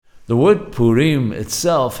The word Purim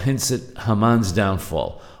itself hints at Haman's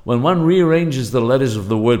downfall. When one rearranges the letters of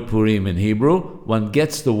the word Purim in Hebrew, one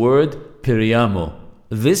gets the word Piriamo.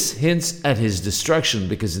 This hints at his destruction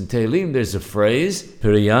because in Tehillim there's a phrase,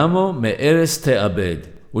 Piriamo me'eres te'abed,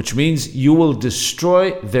 which means you will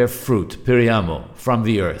destroy their fruit, Piriamo, from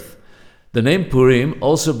the earth. The name Purim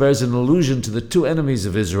also bears an allusion to the two enemies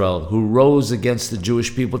of Israel who rose against the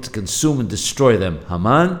Jewish people to consume and destroy them,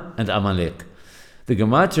 Haman and Amalek. The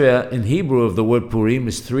gematria in Hebrew of the word Purim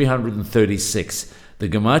is 336. The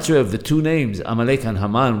gematria of the two names, Amalek and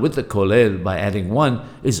Haman, with the kolel by adding 1,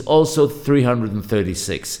 is also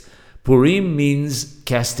 336. Purim means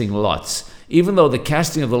casting lots. Even though the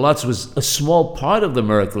casting of the lots was a small part of the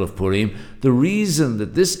miracle of Purim, the reason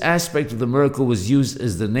that this aspect of the miracle was used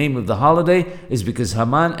as the name of the holiday is because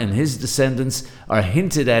Haman and his descendants are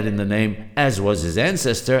hinted at in the name, as was his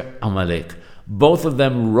ancestor, Amalek. Both of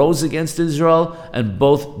them rose against Israel, and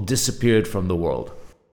both disappeared from the world.